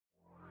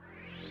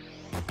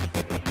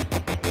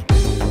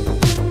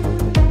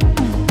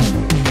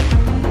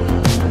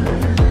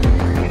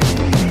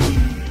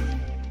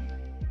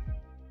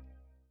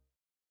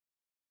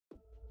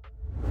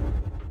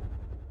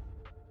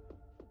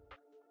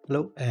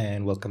Hello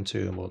and welcome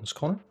to Morten's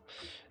Corner.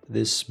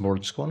 This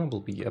Morten's Corner will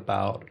be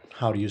about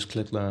how to use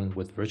ClickLearn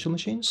with virtual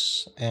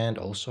machines and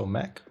also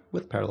Mac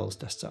with Parallels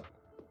Desktop.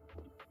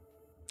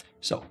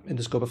 So in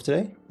the scope of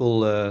today,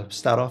 we'll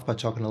start off by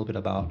talking a little bit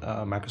about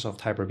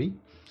Microsoft Hyper-V.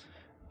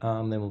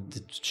 Then we'll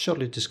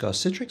shortly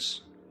discuss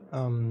Citrix.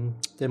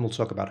 Then we'll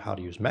talk about how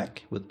to use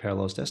Mac with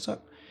Parallels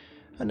Desktop.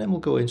 And then we'll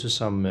go into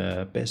some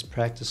best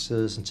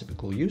practices and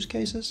typical use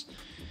cases.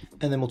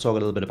 And then we'll talk a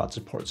little bit about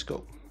support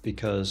scope,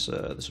 because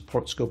the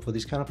support scope for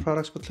these kind of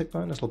products with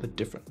ClickLearn is a little bit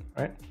different,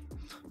 right?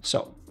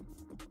 So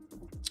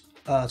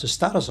to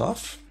start us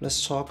off,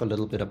 let's talk a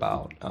little bit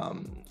about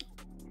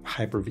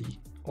Hyper-V,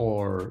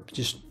 or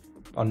just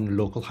on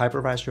local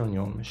hypervisor on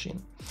your own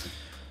machine.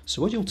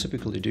 So what you'll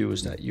typically do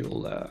is that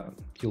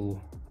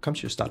you'll come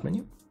to your start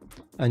menu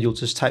and you'll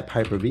just type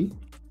Hyper-V.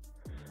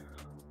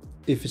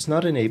 If it's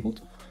not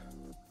enabled,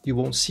 you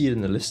won't see it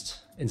in the list.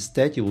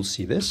 Instead, you will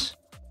see this.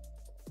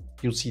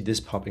 You'll see this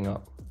popping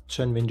up.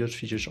 Turn Windows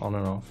features on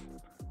and off.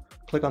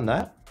 Click on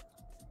that,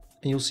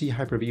 and you'll see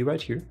Hyper-V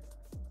right here.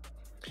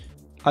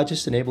 I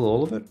just enable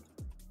all of it.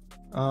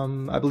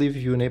 I believe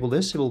if you enable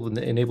this, it will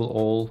enable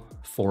all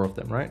 4 of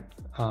them, right?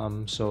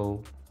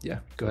 So yeah,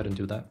 go ahead and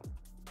do that.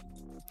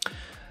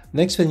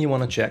 Next thing you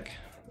want to check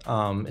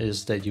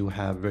is that you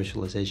have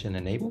virtualization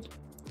enabled.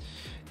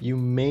 You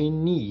may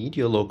need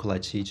your local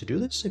IT to do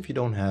this if you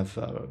don't have,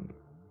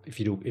 if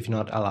you're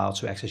not allowed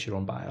to access your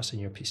own BIOS in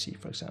your PC,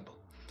 for example.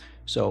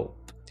 So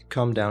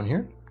come down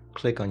here,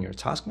 click on your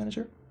task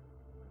manager,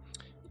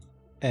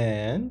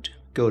 and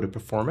go to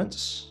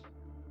performance,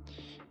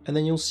 and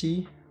then you'll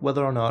see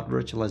whether or not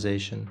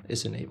virtualization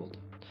is enabled.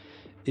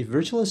 If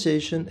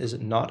virtualization is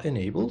not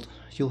enabled,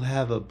 you'll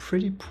have a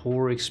pretty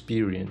poor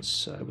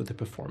experience with the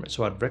performance.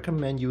 So I'd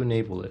recommend you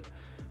enable it.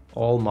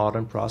 All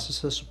modern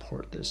processors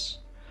support this.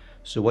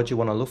 So what you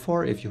want to look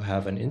for, if you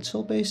have an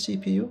Intel-based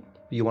CPU,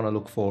 you want to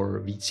look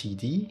for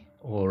VTD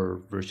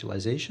or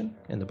virtualization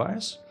in the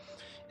BIOS.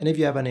 And if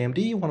you have an AMD,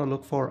 you want to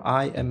look for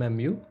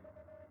IMMU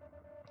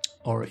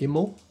or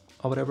IMO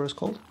or whatever it's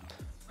called.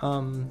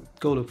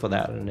 Go look for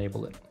that and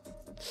enable it.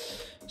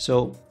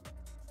 So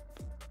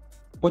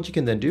what you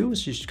can then do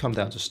is just come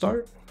down to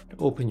Start,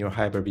 open your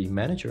Hyper-V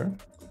Manager,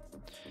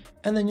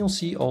 and then you'll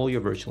see all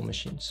your virtual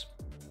machines.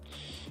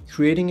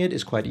 Creating it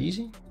is quite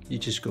easy. You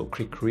just go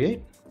click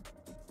Create,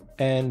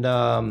 and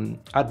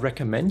I'd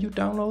recommend you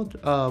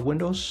download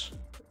Windows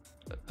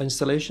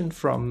installation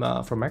from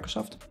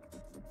Microsoft.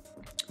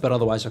 But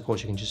otherwise, of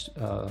course, you can just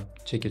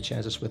take your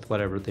chances with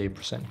whatever they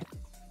present.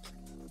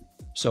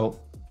 So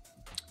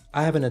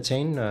I have an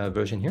Attain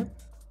version here.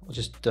 I'll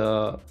just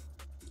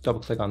double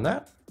click on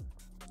that.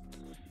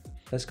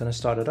 That's going to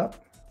start it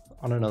up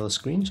on another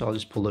screen. So I'll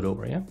just pull it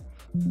over, yeah?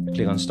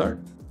 Click on Start,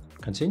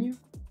 Continue.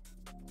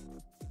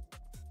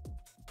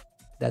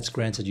 That's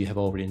granted you have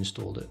already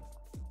installed it.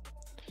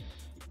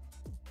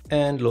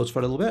 And loads for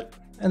a little bit.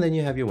 And then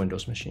you have your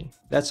Windows machine.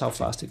 That's how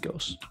fast it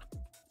goes.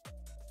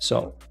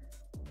 So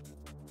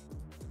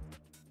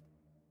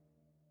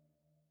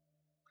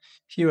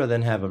here I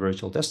then have a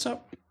virtual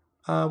desktop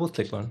with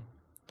ClickLearn.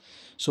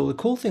 So the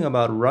cool thing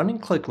about running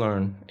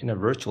ClickLearn in a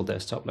virtual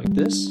desktop like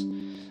this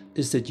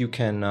is that you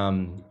can,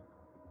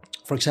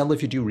 for example,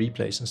 if you do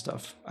replays and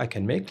stuff, I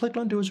can make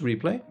ClickLearn do its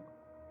replay.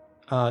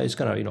 It's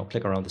gonna,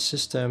 click around the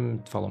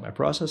system, follow my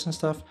process and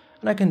stuff,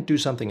 and I can do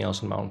something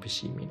else on my own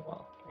PC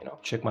meanwhile.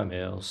 Check my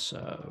mails,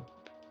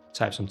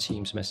 type some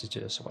Teams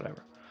messages or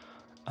whatever.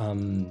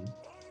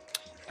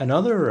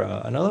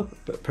 Another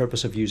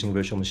purpose of using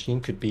virtual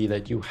machine could be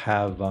that you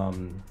have,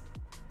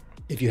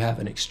 if you have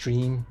an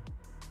extreme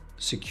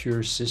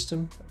secure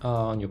system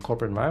on your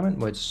corporate environment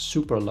where it's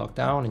super locked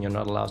down and you're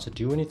not allowed to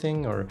do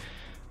anything, or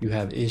you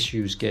have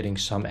issues getting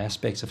some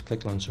aspects of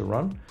ClickLearn to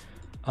run,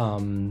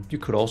 you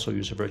could also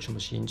use a virtual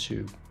machine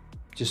to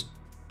just,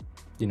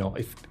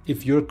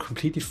 if you're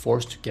completely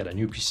forced to get a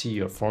new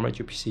PC or format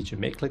your PC to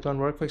make ClickLearn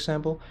work, for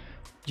example,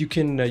 you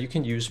can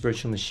use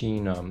virtual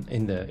machine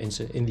in the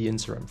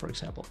interim, for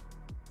example.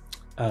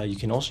 You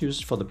can also use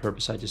it for the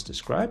purpose I just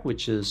described,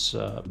 which is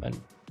an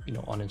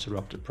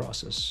uninterrupted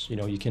process.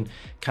 You can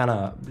kind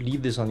of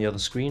leave this on the other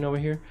screen over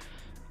here,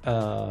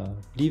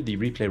 leave the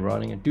replay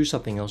running, and do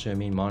something else on your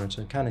main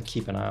monitor, and kind of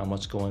keep an eye on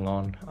what's going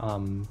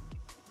on.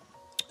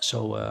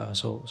 So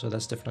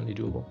that's definitely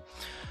doable.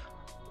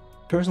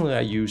 Personally,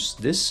 I use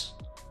this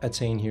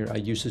Attain here. I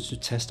use it to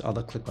test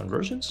other ClickLearn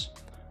versions.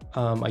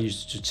 I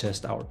used it to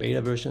test our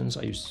beta versions.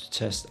 I used it to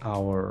test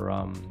our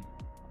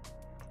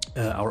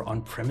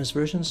on-premise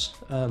versions.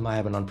 I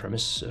have an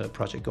on-premise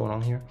project going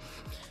on here.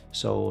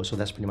 So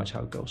that's pretty much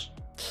how it goes.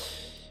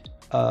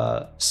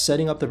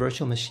 Setting up the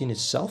virtual machine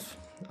itself,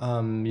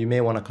 you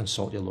may want to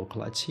consult your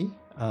local IT,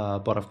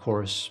 but of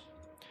course,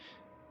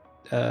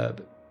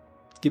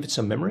 give it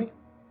some memory.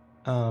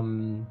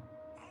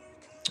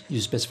 You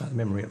specify the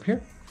memory up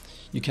here.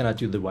 You cannot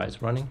do the while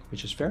it's running,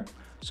 which is fair.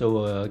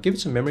 So give it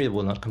some memory that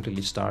will not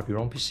completely starve your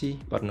own PC,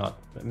 but not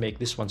make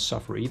this one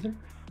suffer either.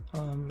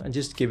 And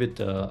just give it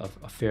a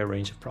fair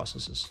range of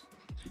processes.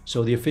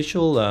 So the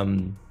official,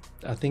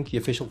 I think the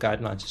official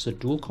guidelines is a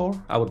dual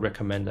core. I would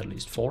recommend at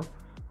least 4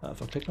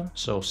 for ClickLearn.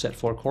 So set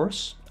 4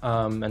 cores,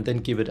 and then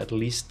give it at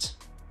least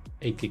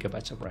 8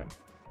 GB of RAM.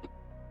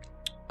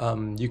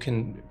 You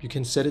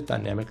can set it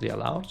dynamically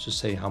allowed to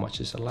say how much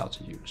is allowed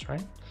to use,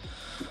 right?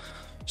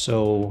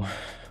 So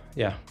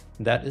yeah,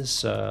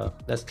 that's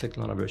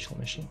ClickLearn on a virtual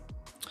machine.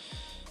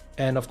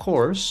 And of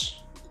course,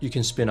 you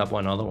can spin up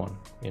one other one.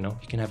 You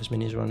can have as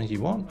many as running as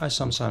you want. I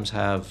sometimes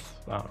have,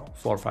 I don't know,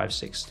 4, 5,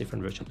 6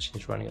 different virtual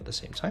machines running at the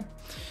same time,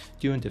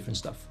 doing different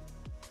stuff.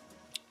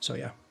 So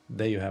yeah,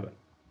 there you have it.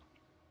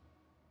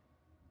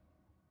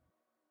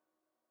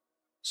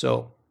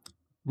 So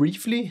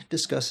briefly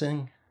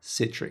discussing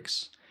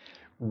Citrix.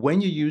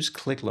 When you use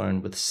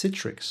ClickLearn with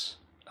Citrix,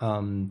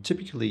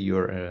 typically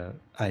your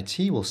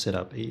IT will set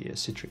up a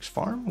Citrix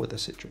farm with a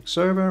Citrix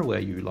server where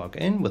you log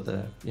in with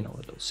a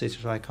little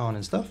Citrix icon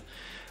and stuff.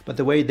 But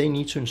the way they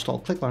need to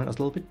install ClickLearn is a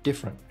little bit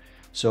different.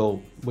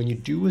 So when you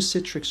do a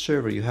Citrix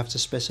server, you have to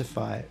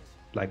specify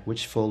like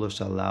which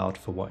folders are allowed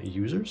for what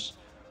users.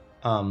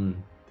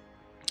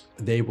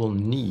 They will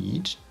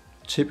need,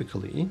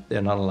 typically,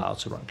 they're not allowed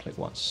to run Click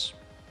once.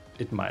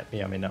 It may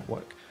or may not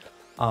work.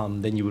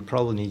 Then you would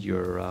probably need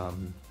your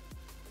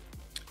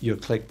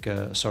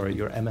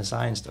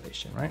MSI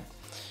installation, right?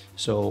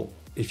 So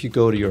if you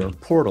go to your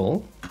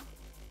portal, I'm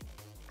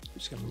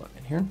just gonna log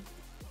in here.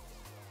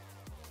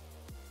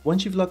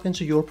 Once you've logged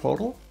into your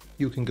portal,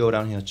 you can go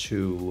down here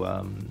to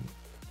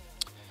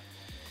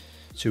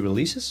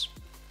releases.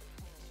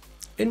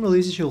 In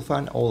releases, you'll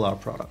find all our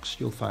products.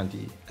 You'll find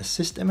the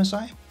Assist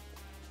MSI,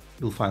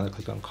 you'll find the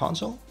ClickLearn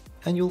console,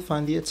 and you'll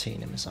find the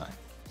Attain MSI.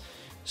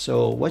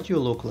 So what your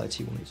local IT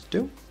will need to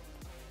do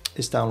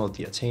is download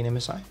the Attain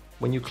MSI.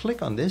 When you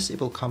click on this, it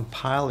will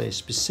compile a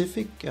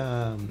specific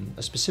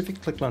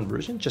ClickLearn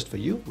version just for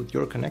you with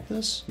your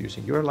connectors,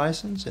 using your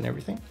license and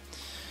everything.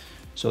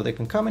 So they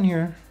can come in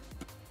here,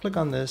 click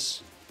on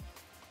this.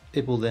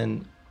 It will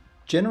then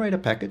generate a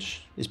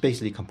package. It's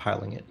basically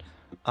compiling it.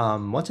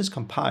 Once it's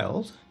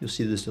compiled, you'll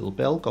see this little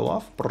bell go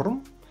off.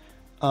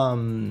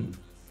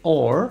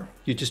 Or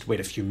you just wait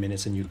a few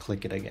minutes and you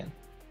click it again.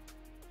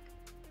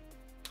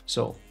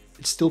 So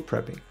it's still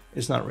prepping.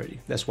 It's not ready.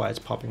 That's why it's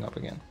popping up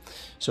again.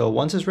 So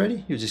once it's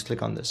ready, you just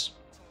click on this.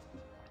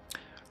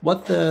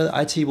 What the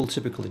IT will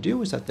typically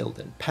do is that they'll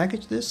then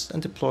package this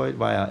and deploy it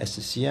via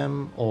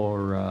SCCM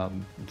or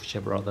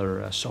whichever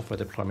other software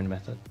deployment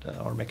method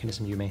or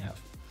mechanism you may have.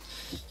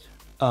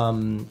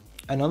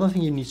 Another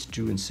thing you need to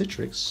do in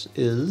Citrix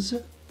is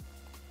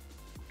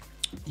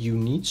you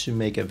need to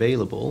make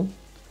available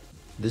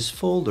this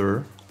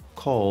folder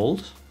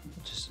called,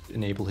 just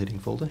enable hidden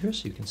folder here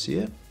so you can see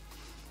it.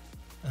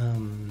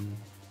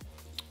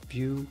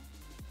 View,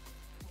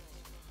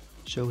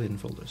 show hidden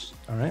folders.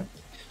 All right.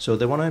 So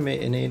they want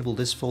to enable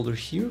this folder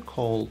here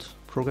called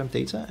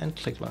Programdata and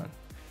ClickLearn.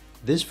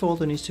 This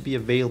folder needs to be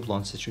available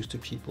on Citrix to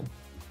people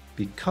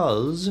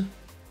because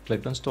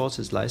ClickLearn stores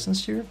its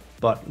license here,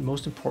 but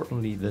most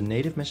importantly, the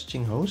native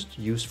messaging host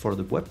used for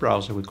the web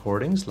browser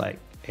recordings like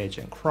Edge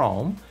and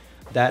Chrome,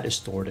 that is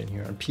stored in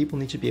here, and people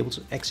need to be able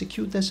to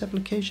execute this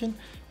application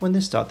when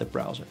they start the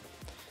browser.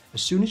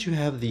 As soon as you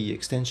have the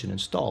extension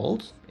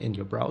installed in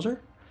your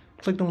browser,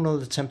 ClickLearn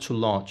will attempt to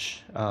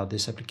launch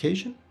this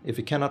application. If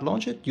it cannot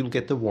launch it, you'll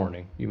get the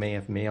warning. You may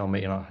or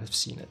may not have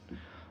seen it.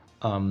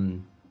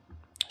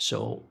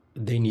 So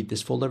they need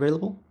this folder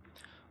available.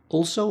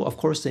 Also, of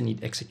course, they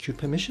need execute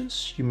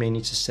permissions. You may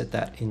need to set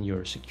that in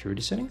your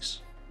security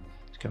settings.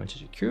 Let's come into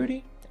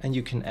security, and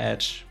you can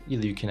add,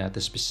 either you can add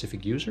the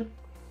specific user,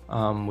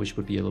 which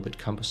would be a little bit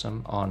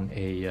cumbersome on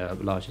a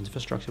large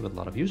infrastructure with a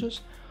lot of users,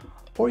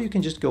 or you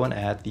can just go and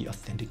add the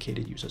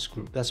authenticated users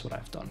group. That's what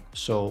I've done.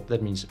 So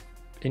that means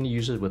any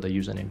users with a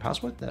username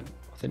password that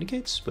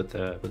authenticates with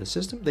the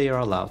system, they are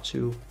allowed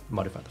to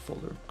modify the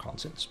folder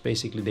contents.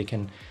 Basically, they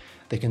can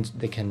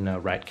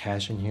write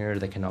cache in here.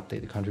 They can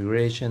update the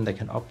configuration. They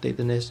can update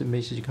the nested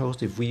messaging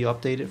host if we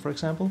update it, for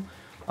example.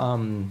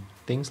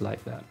 Things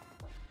like that.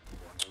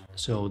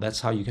 So that's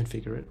how you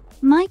configure it.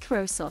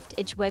 Microsoft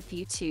Edge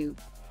WebView 2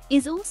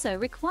 is also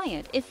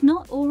required if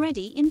not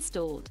already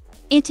installed.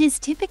 It is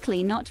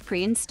typically not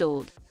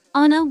pre-installed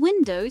on a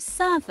Windows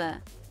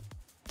server.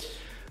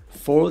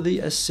 For the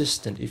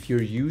assistant, if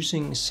you're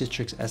using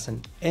Citrix as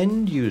an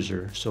end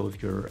user, so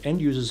if your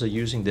end users are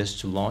using this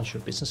to launch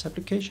your business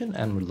application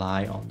and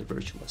rely on the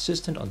virtual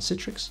assistant on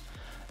Citrix,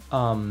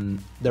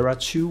 there are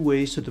 2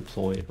 ways to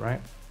deploy it,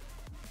 right?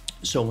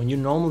 So when you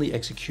normally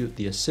execute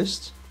the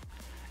assist,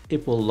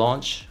 it will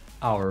launch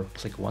our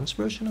Click Once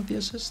version of the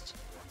assist,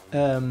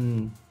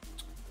 and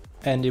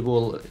it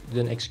will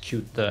then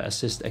execute the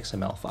assist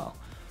XML file.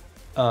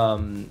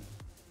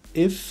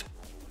 If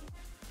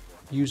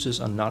users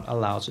are not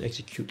allowed to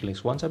execute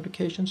Click Once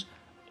applications,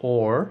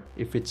 or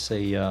if it's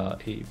a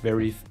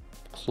very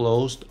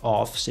closed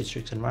off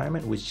Citrix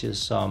environment, which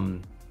is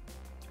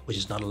which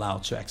is not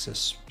allowed to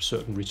access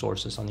certain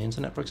resources on the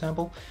internet, for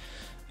example,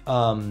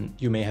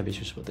 you may have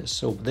issues with this.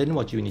 So then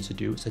what you need to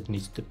do is that you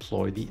need to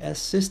deploy the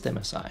assist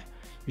MSI.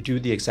 You do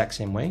the exact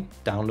same way,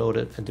 download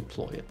it and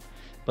deploy it.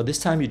 But this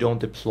time you don't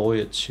deploy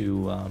it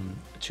to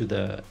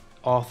the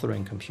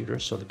authoring computer,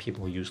 so the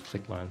people who use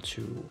ClickLearn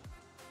to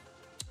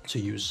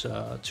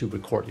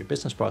record your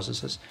business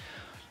processes.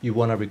 You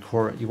want to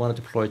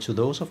deploy it to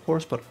those, of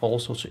course, but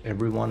also to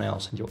everyone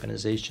else in the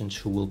organizations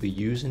who will be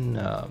using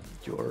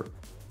your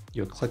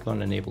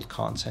ClickLearn enabled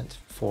content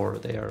for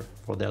their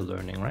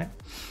learning, right?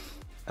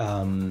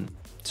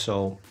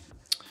 So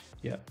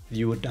yeah,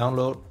 you would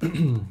download.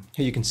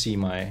 Here you can see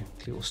my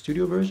little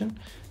studio version.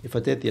 If I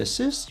did the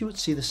assist, you would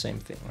see the same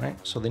thing, right?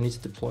 So they need to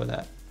deploy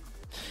that.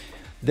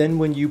 Then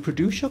when you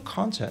produce your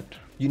content,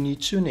 you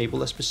need to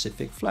enable a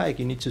specific flag.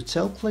 You need to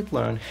tell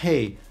ClickLearn,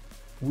 hey,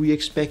 we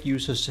expect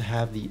users to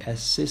have the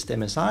assist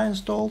MSI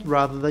installed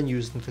rather than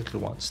using the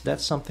ClickLearn ones.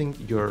 That's not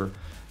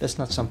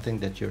something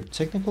that your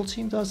technical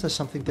team does. That's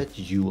something that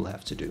you will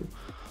have to do.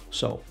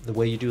 So the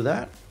way you do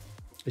that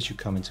is you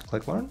come into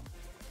ClickLearn.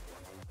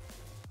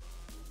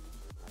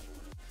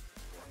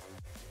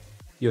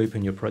 You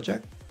open your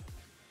project.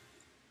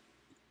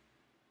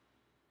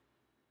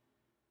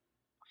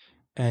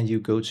 And you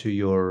go to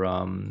your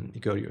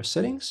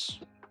settings.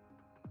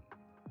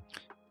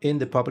 In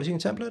the publishing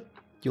template,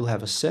 you'll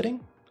have a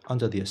setting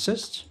under the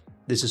assist.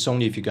 This is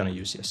only if you're going to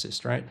use the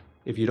assist, right?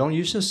 If you don't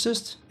use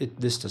assist,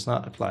 this does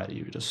not apply to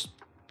you. Just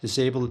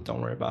disable it,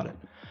 don't worry about it.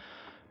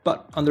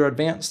 But under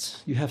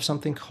advanced, you have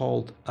something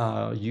called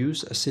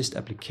use assist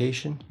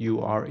application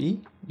URI.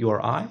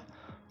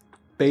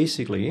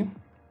 Basically,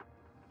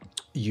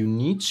 you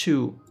need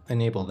to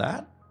enable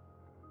that.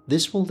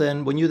 This will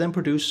then, when you then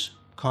produce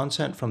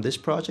content from this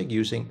project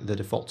using the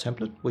default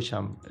template, which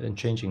I'm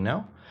changing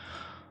now,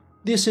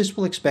 the assist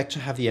will expect to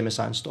have the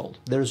MSI installed.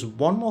 There's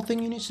one more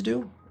thing you need to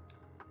do,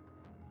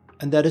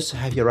 and that is to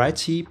have your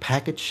IT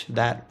package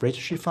that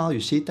registry file.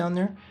 You see it down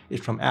there.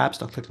 It's from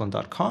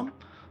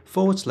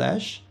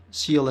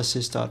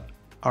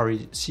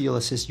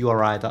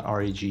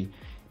apps.clicklearn.com/classist.uri.reg.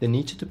 They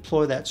need to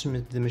deploy that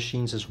to the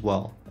machines as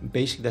well.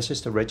 Basically, that's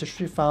just a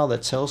registry file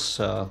that tells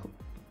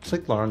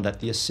ClickLearn that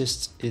the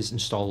assist is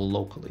installed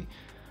locally.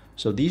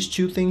 So these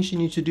two things you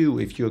need to do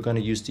if you're going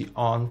to use the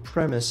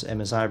on-premise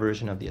MSI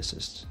version of the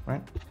assist,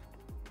 right?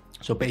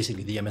 So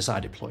basically the MSI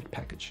deployed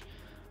package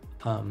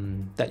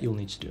that you'll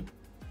need to do.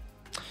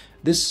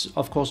 This,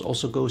 of course,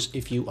 also goes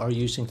if you are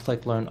using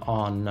ClickLearn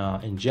on,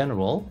 in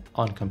general,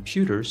 on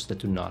computers that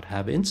do not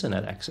have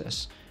internet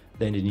access.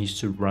 Then it needs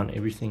to run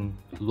everything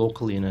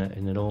locally in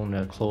an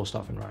own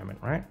closed-off environment,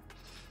 right?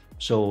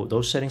 So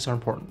those settings are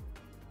important.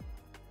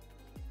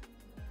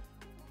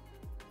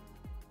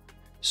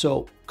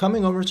 So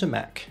coming over to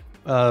Mac,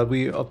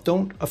 we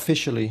don't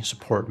officially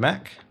support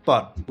Mac,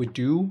 but we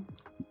do.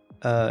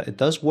 It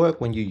does work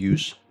when you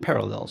use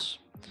Parallels.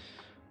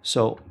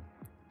 So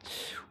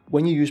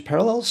when you use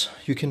Parallels,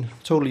 you can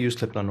totally use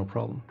ClickLearn, no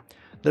problem.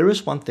 There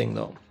is one thing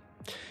though.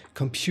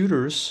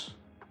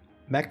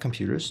 Mac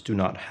computers do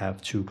not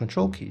have two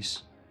control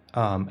keys.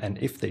 And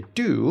if they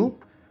do,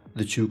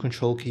 the two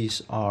control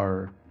keys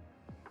are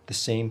the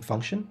same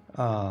function.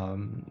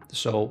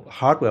 So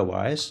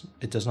hardware-wise,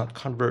 it does not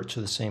convert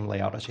to the same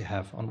layout as you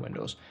have on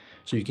Windows.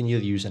 So you can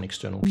either use an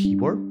external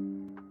keyboard,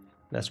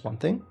 that's one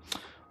thing,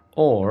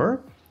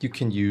 or you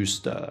can use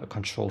the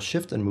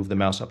Control-Shift and move the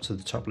mouse up to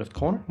the top left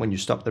corner when you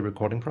stop the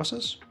recording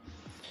process.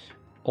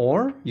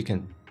 Or you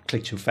can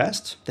click too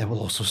fast, that will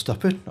also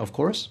stop it, of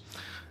course.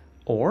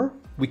 Or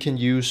we can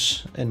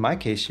use, in my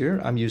case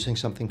here, I'm using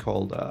something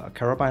called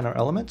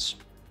Karabiner-Elements.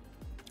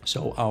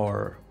 So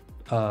our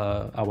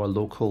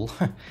local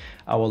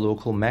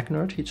Mac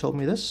nerd, he told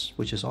me this,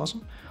 which is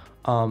awesome.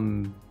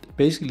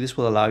 Basically, this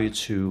will allow you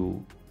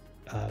to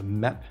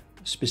map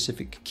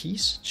specific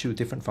keys to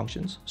different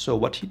functions. So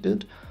what he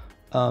did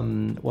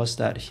was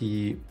that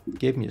he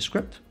gave me a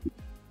script.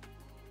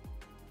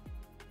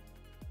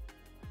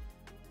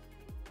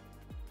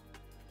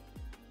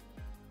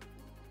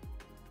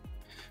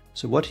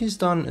 So what he's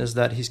done is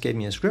that he's gave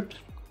me a script.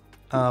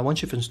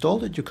 Once you've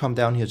installed it, you come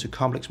down here to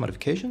Complex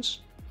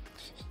Modifications.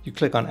 You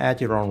click on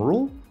Add Your Own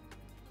Rule,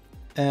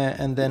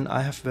 and then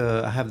I have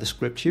the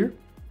script here,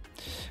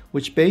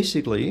 which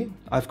basically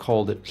I've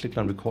called it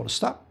ClickLearn Recorder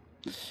Stop.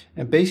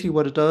 And basically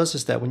what it does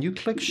is that when you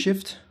click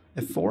Shift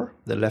F4,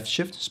 the left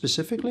shift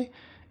specifically,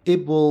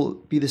 it will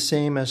be the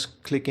same as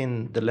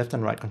clicking the left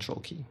and right control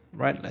key,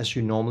 right? As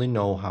you normally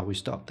know how we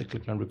stop the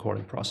ClickLearn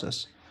recording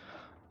process.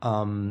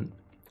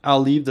 I'll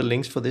leave the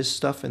links for this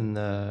stuff on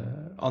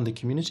the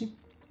community.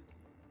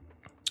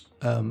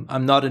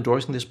 I'm not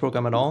endorsing this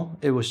program at all.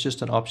 It was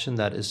just an option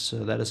that is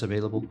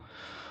available.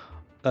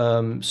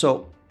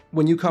 So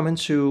when you come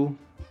into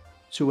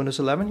Windows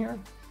 11 here,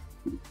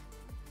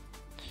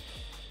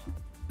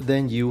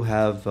 then you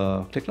have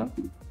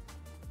ClickLearn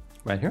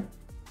right here,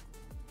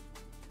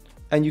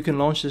 and you can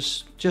launch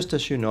this just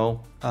as you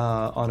know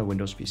on a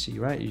Windows PC,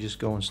 right? You just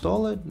go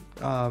install it,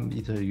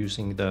 either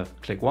using the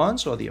Click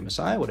Once or the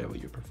MSI, whatever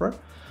you prefer.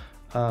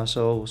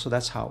 So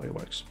that's how it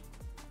works.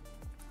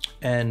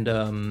 And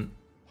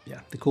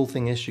yeah, the cool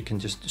thing is you can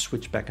just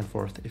switch back and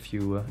forth if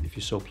you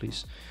so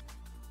please.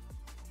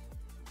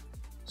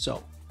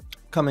 So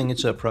coming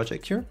into a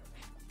project here,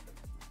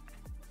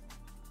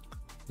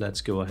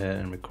 let's go ahead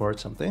and record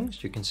some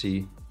things. You can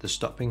see the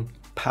stopping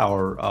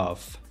power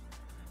of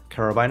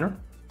Karabiner.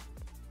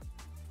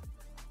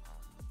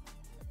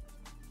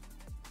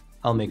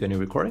 I'll make a new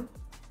recording.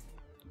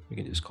 We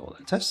can just call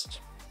that test.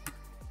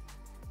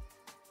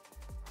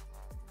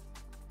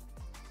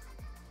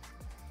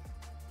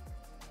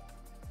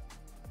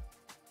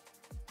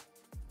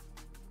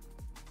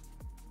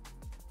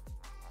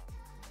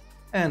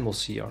 And we'll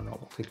see our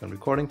normal ClickLearn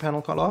recording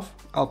panel cut off.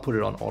 I'll put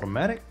it on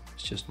automatic.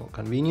 It's just more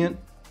convenient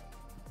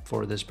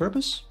for this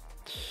purpose.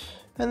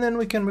 And then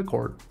we can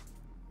record.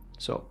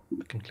 So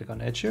I can click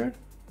on Edge here.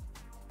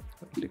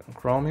 Click on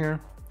Chrome here.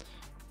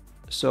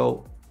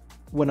 So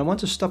when I want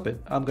to stop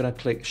it, I'm going to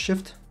click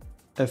Shift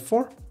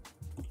F4.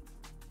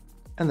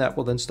 And that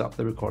will then stop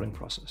the recording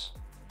process.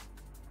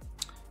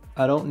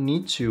 I don't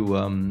need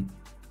to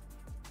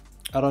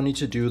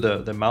do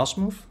the mouse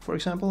move, for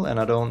example, and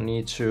I don't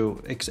need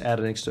to add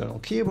an external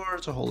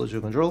keyboard to hold the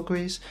two control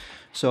keys.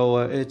 So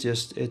it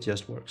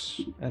just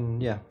works,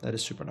 and yeah, that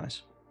is super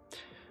nice.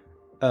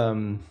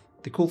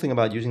 The cool thing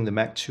about using the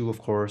Mac 2,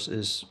 of course,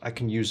 is I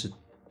can use it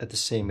at the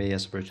same way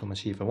as a virtual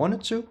machine if I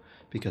wanted to,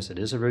 because it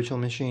is a virtual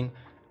machine.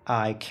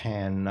 I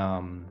can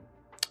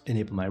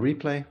enable my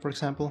replay, for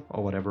example,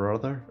 or whatever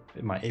other,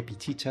 my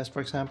APT test, for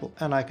example,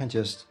 and I can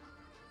just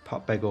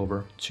pop back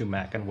over to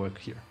Mac and work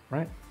here,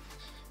 right?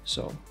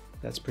 So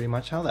that's pretty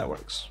much how that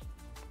works.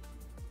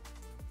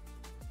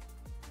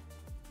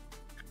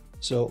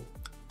 So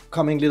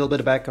coming a little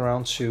bit back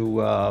around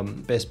to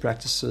best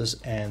practices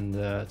and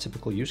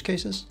typical use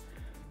cases.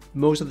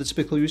 Most of the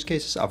typical use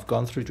cases I've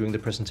gone through during the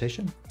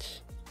presentation.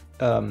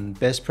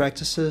 Best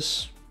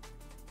practices,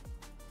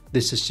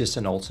 this is just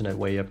an alternate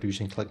way of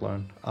using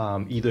ClickLearn,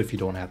 either if you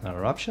don't have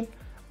another option,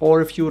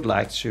 or if you would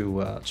like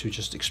to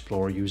just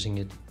explore using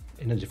it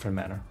in a different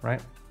manner,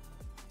 right?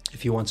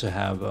 If you want to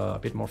have a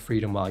bit more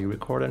freedom while you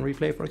record and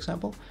replay, for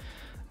example,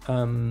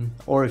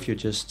 or if you're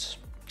just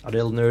a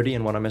little nerdy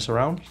and want to mess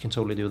around, you can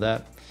totally do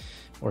that.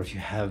 Or if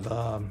you have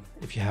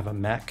a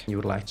Mac, you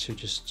would like to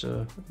just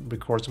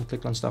record some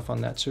ClickLearn stuff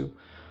on that too,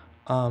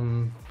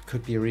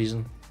 could be a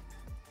reason.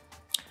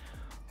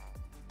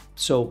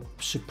 So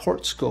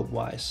support scope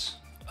wise,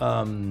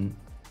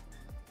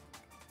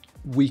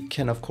 we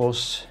can of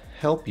course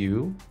help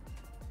you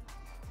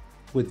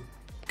with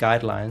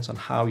guidelines on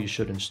how you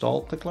should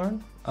install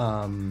ClickLearn,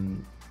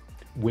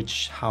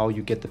 how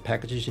you get the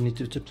packages you need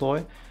to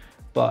deploy,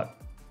 but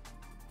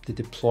the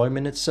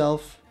deployment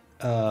itself,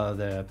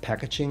 the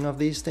packaging of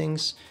these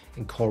things,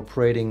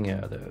 incorporating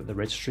the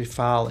registry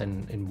file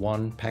in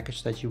one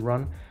package that you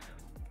run,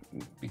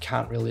 we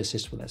can't really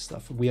assist with that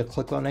stuff. We are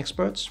ClickLearn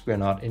experts. We are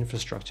not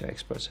infrastructure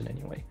experts in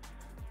any way.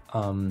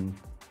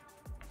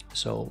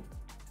 So,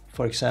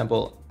 for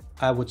example,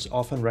 I would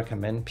often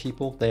recommend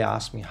people, they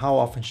ask me, how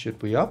often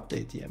should we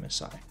update the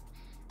MSI?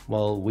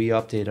 Well, we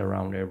update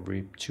around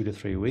every 2 to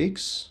 3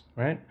 weeks,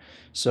 right?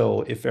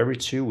 So if every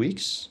 2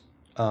 weeks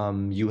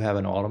you have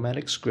an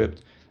automatic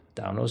script,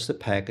 downloads the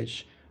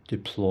package,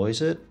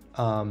 deploys it,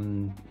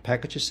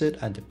 packages it,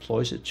 and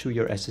deploys it to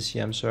your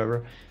SCCM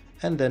server,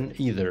 and then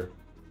either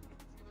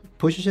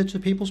pushes it to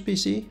people's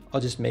PC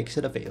or just makes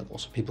it available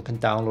so people can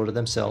download it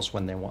themselves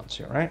when they want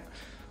to, right?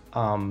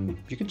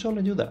 You can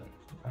totally do that.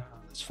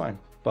 That's fine.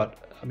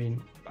 But I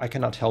mean, I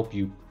cannot help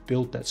you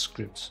build that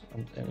script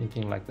or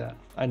anything like that.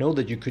 I know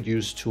that you could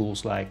use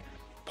tools like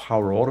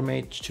Power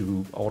Automate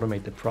to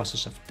automate the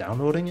process of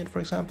downloading it, for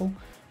example.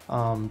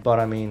 But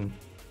I mean,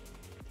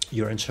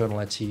 your internal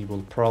IT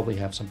will probably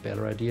have some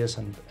better ideas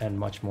and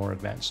much more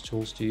advanced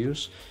tools to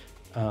use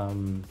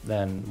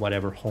than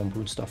whatever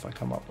homebrew stuff I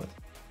come up with.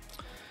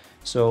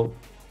 So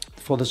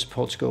for the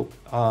support scope,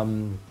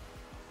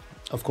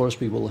 of course,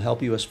 we will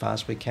help you as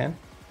fast as we can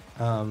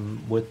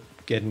with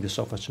getting the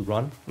software to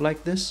run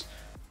like this,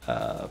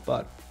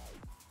 but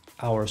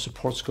our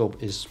support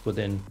scope is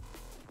within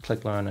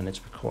ClickLearn and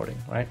its recording,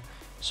 right?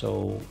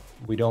 So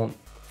we don't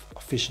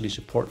officially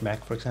support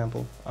Mac, for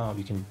example.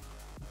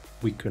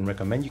 We can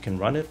recommend you can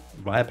run it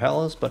via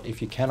Parallels, but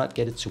if you cannot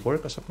get it to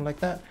work or something like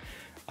that,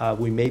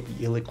 we may be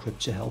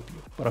ill-equipped to help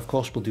you. But of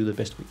course, we'll do the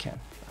best we can.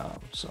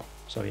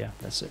 So yeah,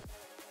 that's it.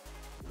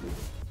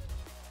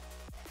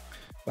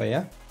 But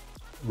yeah,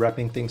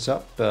 wrapping things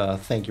up,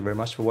 thank you very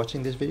much for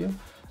watching this video.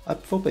 I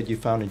hope that you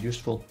found it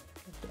useful.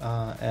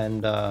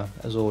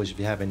 As always, if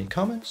you have any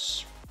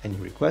comments, any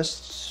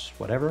requests,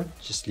 whatever,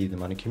 just leave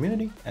them on the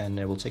community and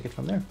we'll take it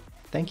from there.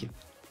 Thank you.